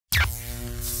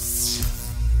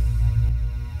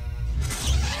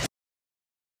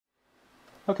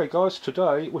Okay guys,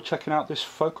 today we're checking out this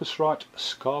Focusrite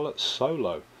Scarlett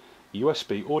Solo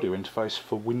USB audio interface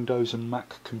for Windows and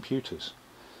Mac computers.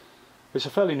 It's a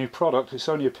fairly new product, it's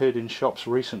only appeared in shops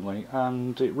recently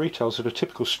and it retails at a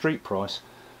typical street price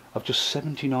of just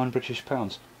 79 British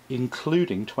pounds,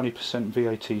 including 20%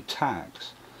 VAT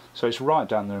tax, so it's right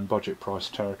down there in budget price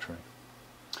territory.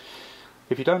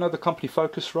 If you don't know the company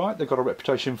Focusrite, they've got a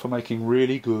reputation for making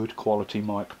really good quality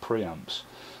mic preamps.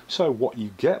 So what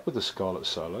you get with the Scarlett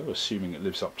Solo, assuming it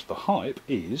lives up to the hype,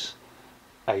 is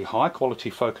a high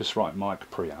quality Focusrite mic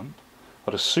preamp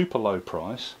at a super low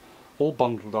price, all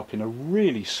bundled up in a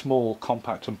really small,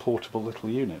 compact and portable little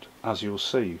unit, as you'll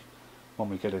see when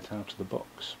we get it out of the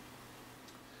box.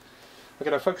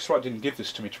 Okay, now Focusrite didn't give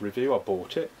this to me to review, I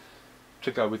bought it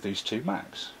to go with these two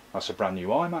Macs. That's a brand new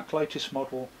iMac latest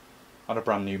model and a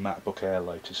brand new MacBook Air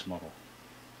latest model.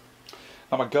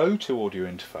 Now my go-to audio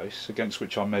interface, against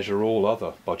which I measure all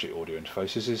other budget audio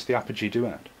interfaces, is the Apogee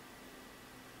Duet.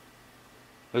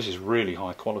 This is really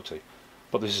high quality,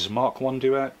 but this is a Mark I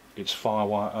Duet, it's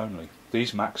Firewire only.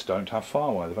 These Macs don't have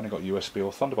Firewire, they've only got USB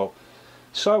or Thunderbolt.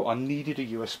 So I needed a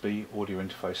USB audio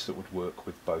interface that would work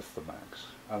with both the Macs,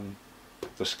 and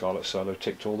the Scarlett Solo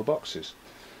ticked all the boxes.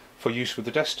 For use with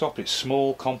the desktop, it's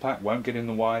small, compact, won't get in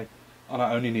the way, and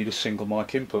I only need a single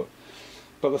mic input.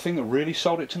 But the thing that really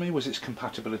sold it to me was its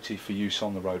compatibility for use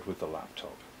on the road with the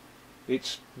laptop.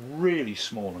 It's really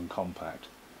small and compact.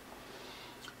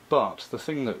 But the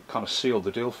thing that kind of sealed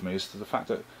the deal for me is the fact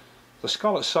that the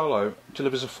Scarlett Solo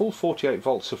delivers a full 48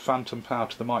 volts of phantom power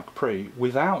to the mic pre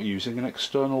without using an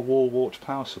external wall-wart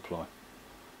power supply.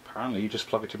 Apparently you just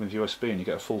plug it in with USB and you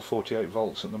get a full 48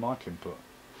 volts at the mic input.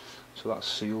 So that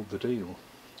sealed the deal.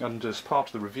 And as part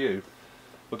of the review,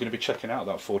 we're going to be checking out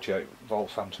that 48 volt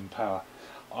phantom power.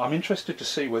 I'm interested to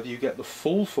see whether you get the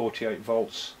full 48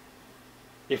 volts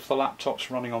if the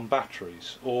laptop's running on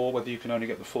batteries, or whether you can only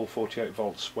get the full 48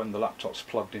 volts when the laptop's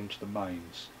plugged into the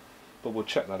mains. But we'll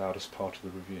check that out as part of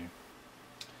the review.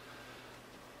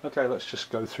 Okay, let's just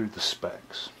go through the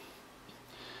specs.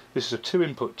 This is a 2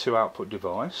 input 2 output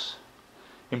device.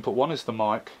 Input 1 is the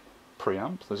mic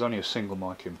preamp. There's only a single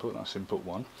mic input, that's input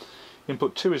 1.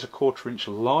 Input 2 is a 1/4 inch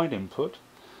line input.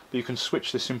 But you can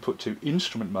switch this input to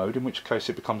instrument mode, in which case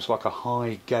it becomes like a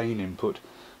high gain input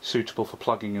suitable for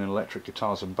plugging in electric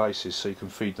guitars and basses, so you can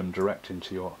feed them direct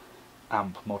into your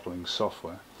amp modelling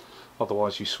software.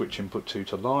 Otherwise you switch input 2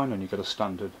 to line and you get a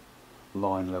standard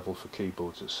line level for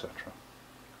keyboards, etc.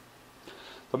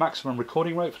 The maximum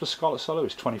recording rate for the Scarlett Solo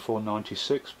is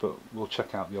 2496, but we'll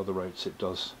check out the other rates it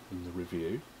does in the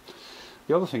review.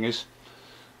 The other thing is,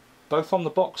 both on the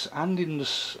box and in the,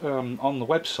 on the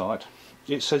website,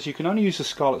 it says you can only use the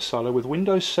Scarlett Solo with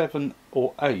Windows 7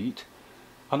 or 8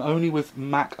 and only with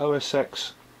Mac OS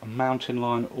X, Mountain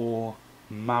Lion or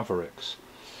Mavericks.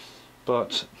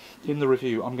 But in the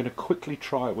review I'm going to quickly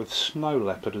try it with Snow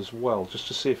Leopard as well, just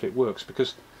to see if it works,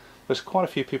 because there's quite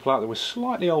a few people out there with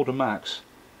slightly older Macs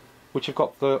which have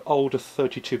got the older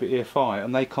 32-bit EFI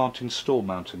and they can't install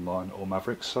Mountain Lion or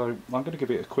Mavericks, so I'm going to give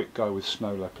it a quick go with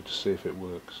Snow Leopard to see if it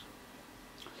works.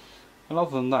 And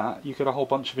other than that, you get a whole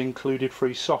bunch of included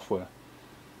free software.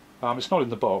 It's not in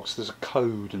the box, there's a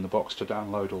code in the box to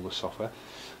download all the software,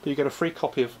 but you get a free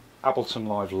copy of Ableton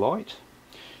Live Lite,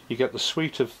 you get the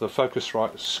suite of the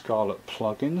Focusrite Scarlett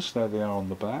plugins, there they are on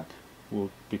the back,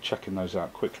 we'll be checking those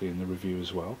out quickly in the review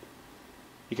as well.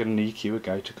 You get an EQ, a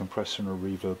gate, a compressor and a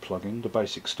reverb plugin, the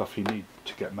basic stuff you need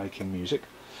to get making music.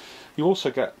 You also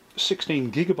get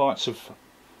 16 gigabytes of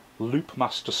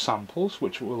Loopmaster samples,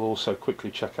 which we'll also quickly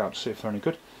check out to see if they're any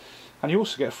good. And you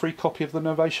also get a free copy of the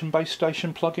Novation Base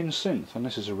Station plug-in synth, and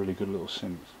this is a really good little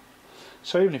synth.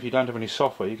 So even if you don't have any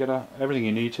software, you get everything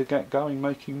you need to get going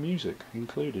making music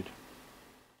included.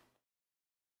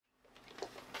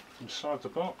 Inside the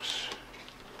box,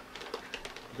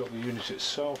 you've got the unit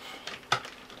itself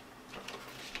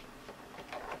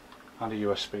and a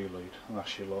USB lead, and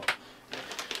that's your lot.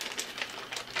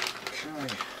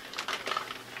 Okay.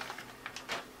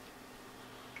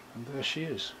 And there she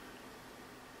is.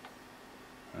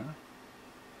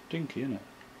 Dinky, isn't it?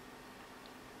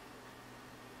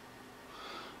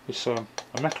 It's a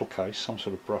metal case, some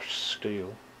sort of brushed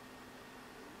steel.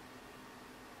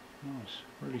 Nice,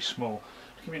 really small.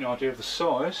 To give you an idea of the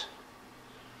size,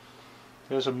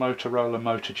 there's a Motorola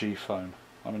Moto G phone.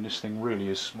 I mean, this thing really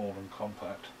is small and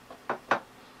compact.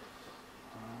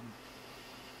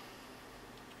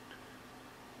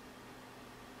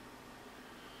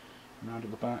 Round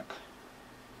at the back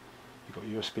you've got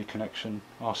a USB connection,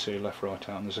 RCA left, right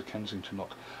out, and there's a Kensington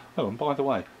lock. Oh, and by the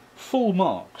way, full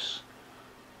marks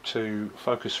to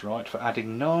Focusrite for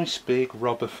adding nice big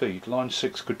rubber feet. Line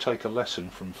 6 could take a lesson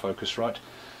from Focusrite,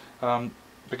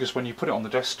 because when you put it on the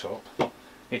desktop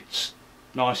it's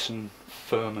nice and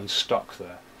firm and stuck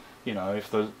there. You know, if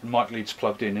the mic lead's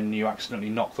plugged in and you accidentally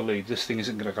knock the lead, this thing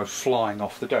isn't going to go flying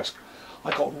off the desk.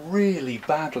 I got really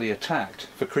badly attacked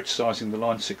for criticising the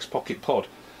Line 6 Pocket Pod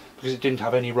because it didn't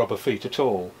have any rubber feet at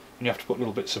all, and you have to put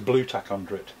little bits of blue tack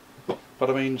under it. But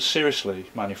I mean,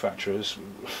 seriously, manufacturers,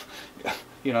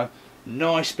 you know,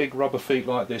 nice big rubber feet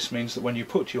like this means that when you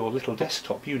put your little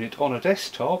desktop unit on a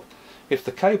desktop, if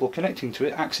the cable connecting to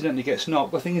it accidentally gets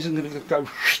knocked, the thing isn't going to go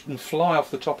and fly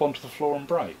off the top onto the floor and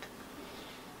break.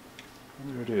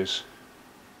 And there it is.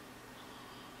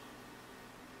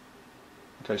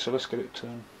 Okay, so let's get it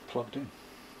plugged in.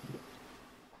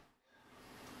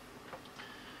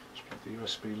 Let's plug the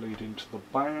USB lead into the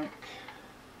back,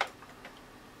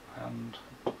 and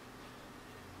the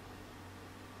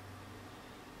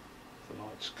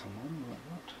lights come on like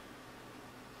that.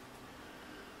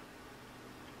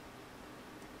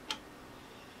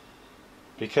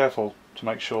 Be careful to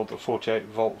make sure the 48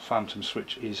 volt phantom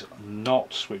switch is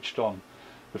not switched on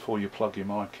before you plug your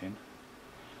mic in.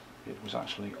 It was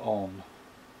actually on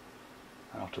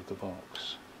out of the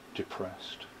box,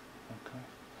 depressed. Okay,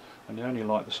 and the only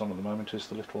light that's on at the moment is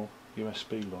the little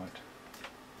USB light.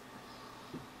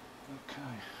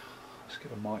 Okay, let's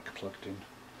get a mic plugged in.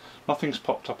 Nothing's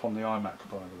popped up on the iMac,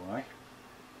 by the way.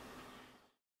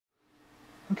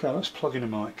 Okay, let's plug in a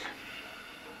mic.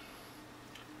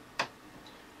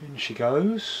 In she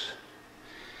goes.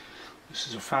 This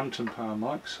is a phantom power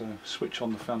mic, so switch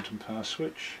on the phantom power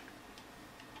switch.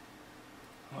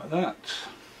 Like that.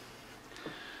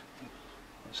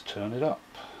 Let's turn it up.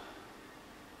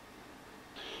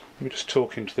 Let me just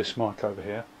talk into this mic over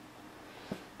here.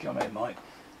 Come here, Mike.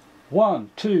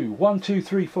 1, 2, 1, 2,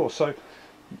 3, 4. So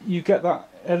you get that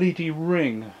LED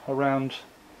ring around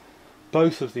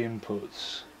both of the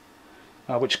inputs,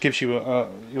 which gives you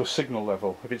your signal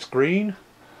level. If it's green,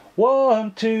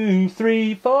 1, 2,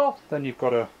 3, 4, then you've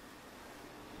got a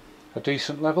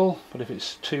decent level. But if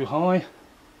it's too high,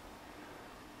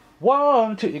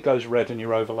 1, 2, it goes red and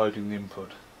you're overloading the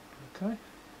input. Okay,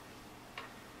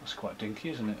 that's quite dinky,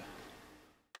 isn't it?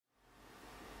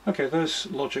 Okay, there's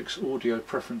Logic's audio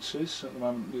preferences. At the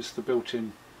moment there's the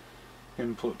built-in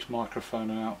input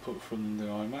microphone and output from the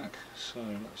iMac. So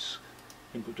let's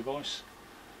input device,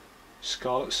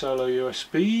 Scarlett Solo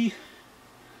USB,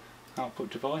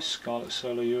 output device, Scarlett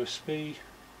Solo USB,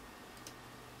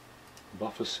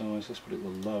 buffer size, let's put it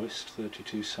the lowest,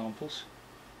 32 samples,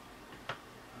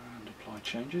 and apply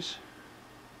changes.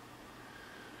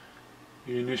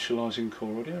 Initializing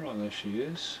core audio, right, there she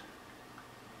is.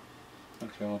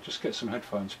 Okay, I'll just get some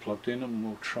headphones plugged in and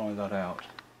we'll try that out.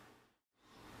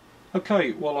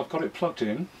 Okay, well, I've got it plugged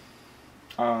in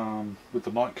with the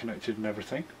mic connected and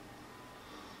everything.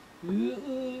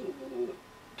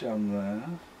 Down there.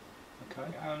 Okay,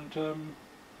 and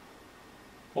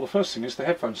well, the first thing is the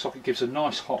headphone socket gives a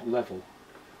nice hot level.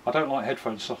 I don't like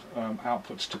headphone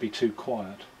outputs to be too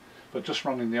quiet, but just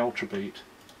running the Ultra Beat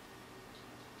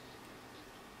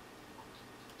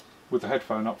with the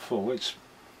headphone up full, it's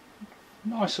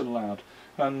nice and loud.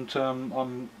 And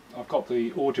I've got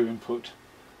the audio input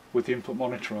with the input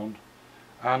monitor on,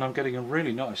 and I'm getting a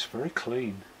really nice, very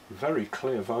clean, very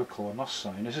clear vocal, I must say.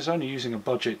 And this is only using a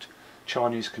budget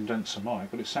Chinese condenser mic,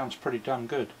 but it sounds pretty damn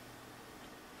good.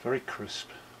 Very crisp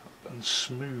and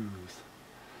smooth.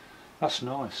 That's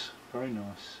nice, very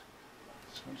nice.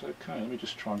 Sounds okay. Let me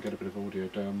just try and get a bit of audio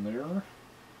down there.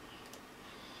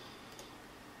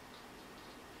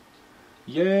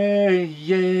 Yeah,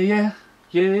 yeah, yeah,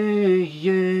 yeah,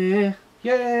 yeah,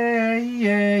 yeah, yeah,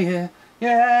 yeah,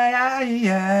 yeah,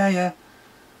 yeah, yeah.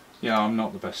 Yeah, I'm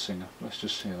not the best singer. Let's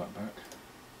just hear that back.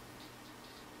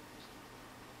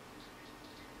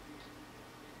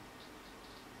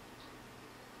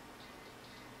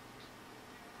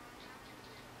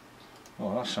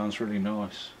 Oh, that sounds really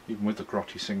nice, even with the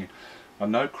grotty singing.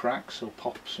 And no cracks or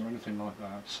pops or anything like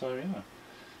that. So yeah,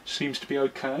 seems to be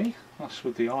okay. That's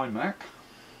with the iMac.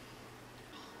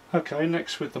 Okay,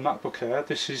 next with the MacBook Air.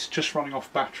 This is just running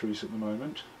off batteries at the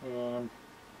moment. So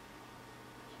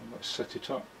let's set it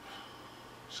up.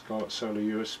 Scarlett Solo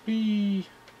USB.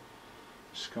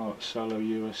 Scarlett Solo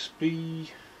USB.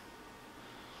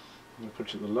 I'm going to put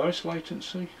it at the lowest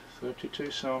latency,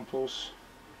 32 samples,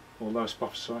 or lowest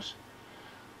buffer size.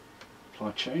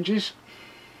 Apply changes.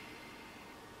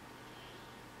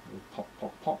 A little pop,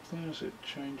 pop, pop there as it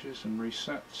changes and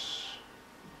resets.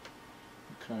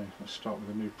 Okay, let's start with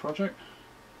a new project.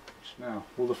 So now,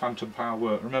 will the phantom power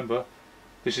work? Remember,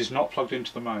 this is not plugged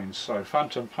into the mains, so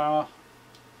phantom power,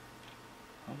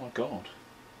 Oh my god.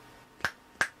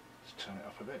 Let's turn it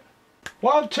up a bit.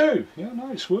 1, 2! Yeah,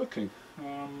 no, it's working.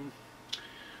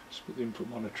 Let's put the input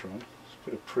monitor on. Let's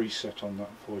put a preset on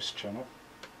that voice channel.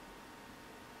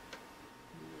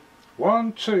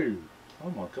 1, 2! Oh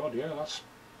my god, yeah, that's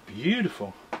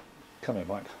beautiful. Come here,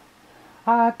 Mike.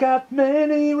 I got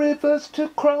many rivers to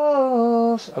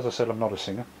cross. As I said, I'm not a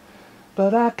singer.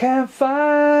 But I can't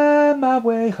find my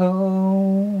way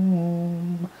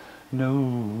home. No,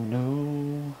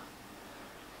 no.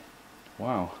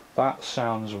 Wow, that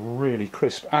sounds really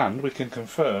crisp. And we can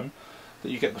confirm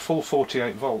that you get the full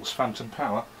 48 volts phantom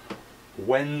power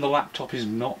when the laptop is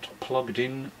not plugged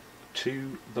in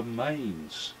to the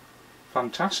mains.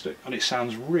 Fantastic. And it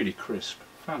sounds really crisp.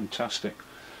 Fantastic.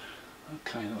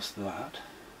 Okay, that's that.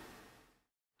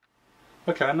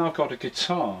 Okay, and now I've got a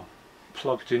guitar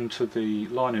plugged into the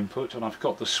line input, and I've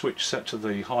got the switch set to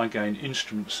the high gain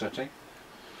instrument setting.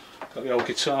 Got the old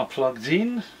guitar plugged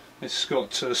in. It's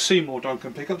got Seymour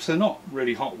Duncan pickups. They're not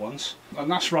really hot ones, and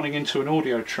that's running into an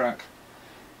audio track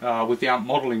with the amp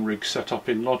modelling rig set up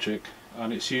in Logic,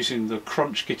 and it's using the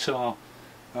Crunch Guitar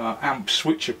amp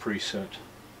switcher preset.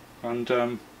 And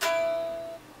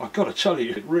I've got to tell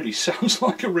you, it really sounds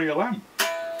like a real amp.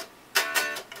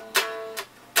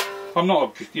 I'm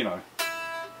not,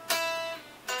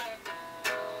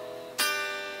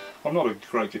 I'm not a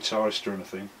great guitarist or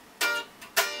anything.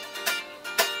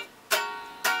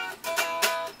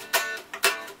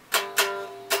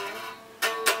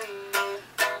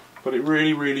 But it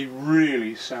really, really,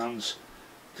 really sounds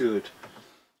good.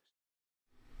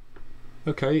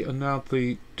 Okay, and now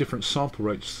the different sample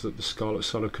rates that the Scarlett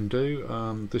Solo can do.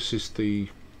 This is the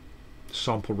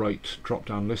sample rate drop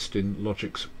down list in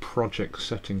Logic's project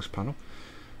settings panel,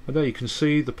 and there you can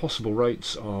see the possible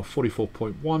rates are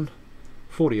 44.1,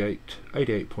 48,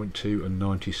 88.2 and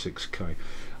 96k,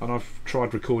 and I've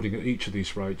tried recording at each of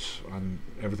these rates and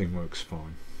everything works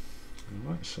fine.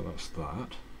 Alright, so that's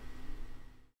that.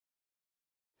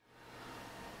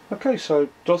 Okay, so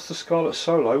does the Scarlett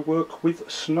Solo work with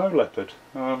Snow Leopard?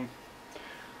 There's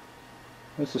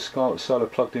the Scarlett Solo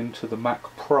plugged into the Mac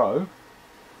Pro.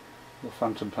 The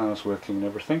phantom power's working and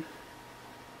everything.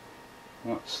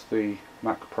 That's the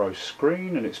Mac Pro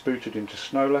screen, and it's booted into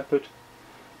Snow Leopard.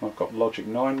 I've got Logic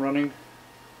 9 running,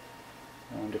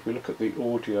 and if we look at the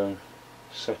audio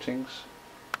settings,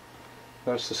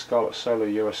 there's the Scarlett Solo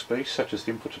USB set as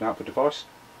the input and output device.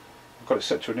 I've got it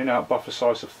set to an in-out buffer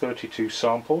size of 32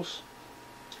 samples.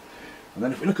 And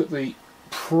then if we look at the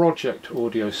project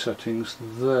audio settings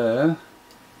there,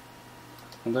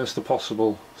 and there's the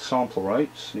possible sample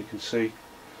rates. You can see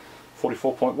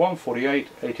 44.1,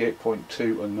 48,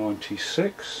 88.2 and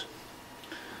 96.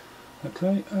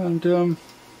 Okay, and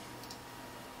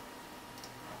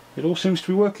it all seems to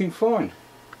be working fine.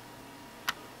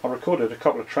 I recorded a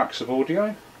couple of tracks of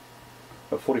audio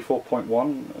at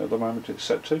 44.1 at the moment it's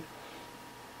set to.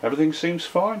 Everything seems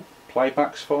fine,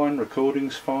 playback's fine,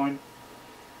 recording's fine,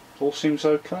 all seems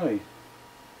okay.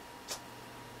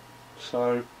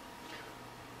 So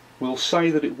we'll say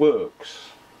that it works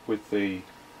with the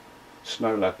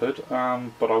Snow Leopard,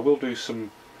 but I will do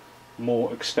some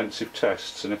more extensive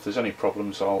tests, and if there's any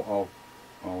problems I'll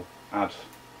add,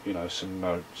 some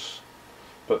notes.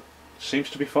 But it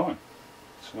seems to be fine.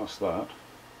 So that's that.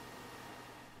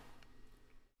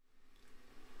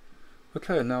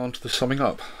 Okay, and now on to the summing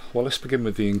up. Well, let's begin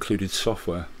with the included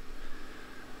software.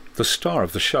 The star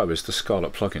of the show is the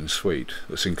Scarlett plugin suite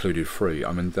that's included free.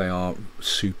 I mean, they are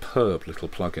superb little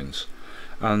plugins,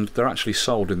 and they're actually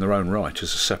sold in their own right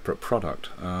as a separate product.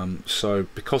 So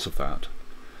because of that,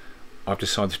 I've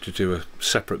decided to do a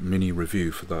separate mini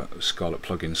review for the Scarlett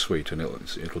plugin suite, and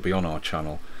it'll be on our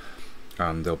channel,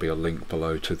 and there'll be a link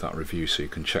below to that review so you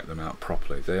can check them out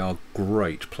properly. They are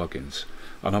great plugins,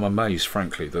 and I'm amazed,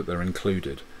 frankly, that they're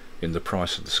included in the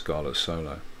price of the Scarlett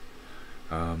Solo.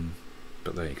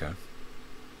 But there you go.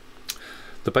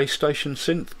 The base station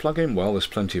synth plugin, well, there's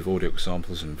plenty of audio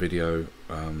examples and video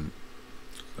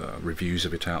reviews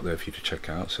of it out there for you to check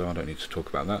out, so I don't need to talk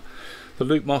about that. The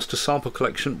Loopmaster sample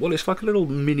collection, well, it's like a little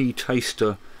mini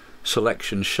taster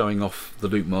selection showing off the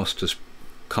Loopmaster's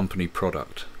company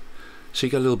product. So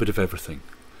you get a little bit of everything.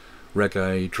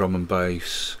 Reggae, drum and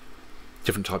bass,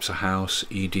 different types of house,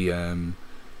 EDM,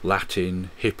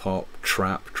 Latin, hip-hop,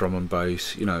 trap, drum and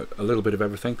bass, a little bit of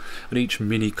everything. And each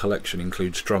mini collection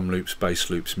includes drum loops,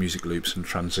 bass loops, music loops and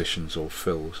transitions or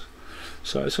fills.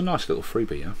 So it's a nice little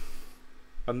freebie, yeah?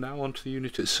 And now onto the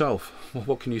unit itself. Well,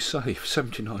 what can you say?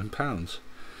 £79.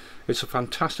 It's a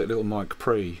fantastic little mic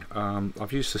pre.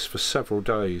 I've used this for several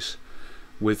days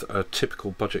with a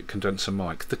typical budget condenser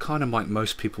mic, the kind of mic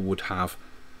most people would have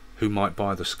who might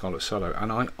buy the Scarlett Solo,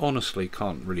 and I honestly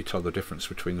can't really tell the difference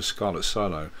between the Scarlett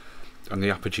Solo and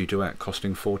the Apogee Duet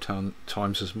costing 4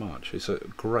 times as much. It's a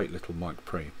great little mic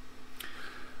pre.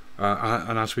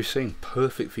 And as we've seen,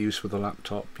 perfect for use with a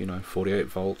laptop, you know, 48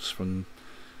 volts from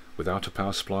without a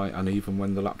power supply, and even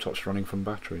when the laptop's running from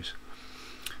batteries.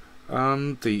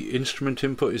 The instrument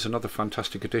input is another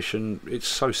fantastic addition. It's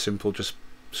so simple, just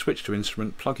switch to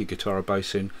instrument, plug your guitar or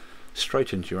bass in,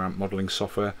 straight into your amp modelling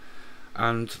software,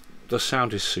 and the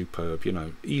sound is superb, you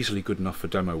know, easily good enough for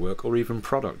demo work or even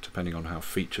product, depending on how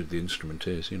featured the instrument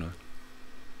is, you know.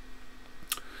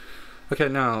 Okay,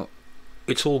 now,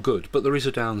 it's all good, but there is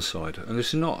a downside, and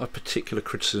this is not a particular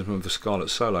criticism of the Scarlett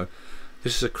Solo,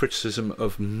 this is a criticism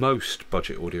of most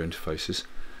budget audio interfaces.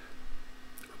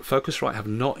 Focusrite have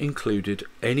not included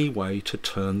any way to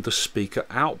turn the speaker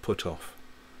output off.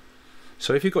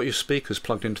 So if you've got your speakers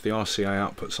plugged into the RCA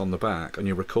outputs on the back and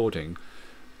you're recording,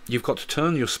 you've got to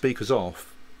turn your speakers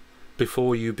off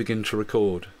before you begin to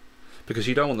record, because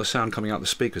you don't want the sound coming out the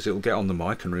speakers. It'll get on the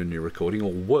mic and ruin your recording,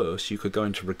 or worse, you could go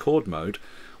into record mode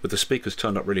with the speakers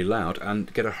turned up really loud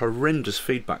and get a horrendous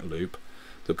feedback loop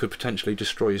that could potentially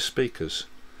destroy your speakers.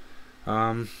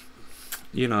 You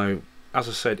know, as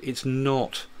I said, it's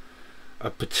not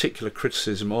a particular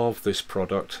criticism of this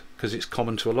product because it's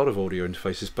common to a lot of audio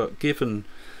interfaces, but given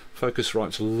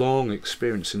Focusrite's long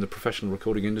experience in the professional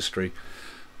recording industry,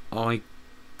 I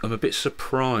am a bit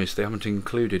surprised they haven't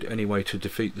included any way to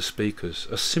defeat the speakers.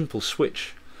 A simple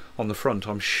switch on the front,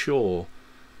 I'm sure,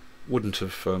 wouldn't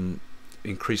have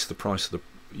increased the price of the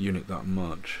unit that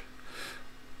much.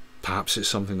 Perhaps it's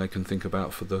something they can think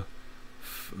about for the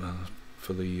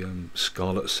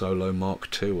Scarlett Solo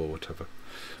Mark II or whatever.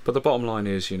 But the bottom line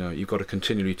is, you know, you've got to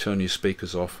continually turn your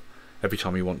speakers off every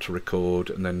time you want to record,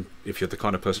 and then if you're the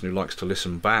kind of person who likes to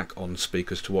listen back on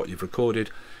speakers to what you've recorded,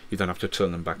 you then have to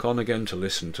turn them back on again to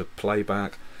listen to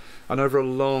playback. And over a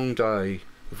long day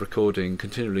of recording,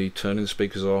 continually turning the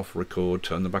speakers off, record,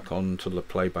 turn them back on to the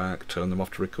playback, turn them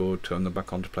off to record, turn them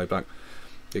back on to playback,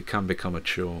 it can become a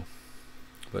chore.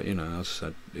 But you know, as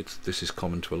I said, this is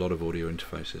common to a lot of audio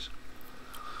interfaces.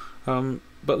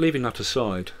 But leaving that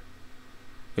aside,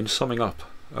 in summing up,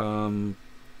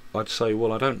 I'd say,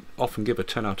 well, I don't often give a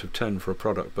 10 out of 10 for a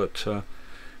product, but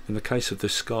in the case of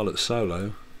this Scarlett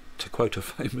Solo, to quote a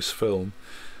famous film,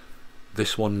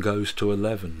 this one goes to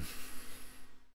 11.